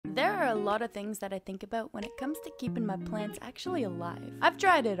There are a lot of things that I think about when it comes to keeping my plants actually alive. I've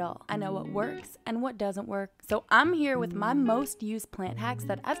tried it all. I know what works and what doesn't work. So I'm here with my most used plant hacks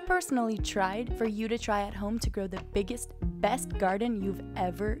that I've personally tried for you to try at home to grow the biggest, best garden you've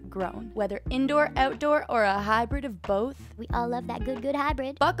ever grown. Whether indoor, outdoor, or a hybrid of both, We all love that good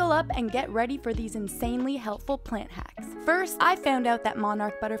hybrid. buckle up and get ready for these insanely helpful plant hacks. First, I found out that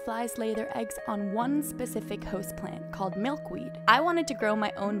monarch butterflies lay their eggs on one specific host plant called milkweed. I wanted to grow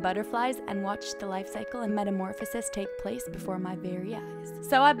my own butterflies and watch the life cycle and metamorphosis take place before my very eyes.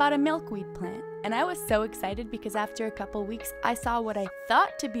 So I bought a milkweed plant. And I was so excited because after a couple weeks, I saw what I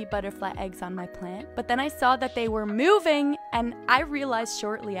thought to be butterfly eggs on my plant, but then I saw that they were moving, and I realized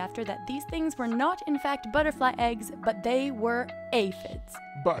shortly after that these things were not in fact butterfly eggs, but they were aphids.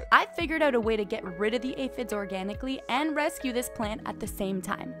 But I figured out a way to get rid of the aphids organically and rescue this plant at the same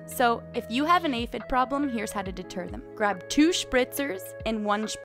time. So if you have an aphid problem, here's how to deter them. Grab 2 spritzers. In one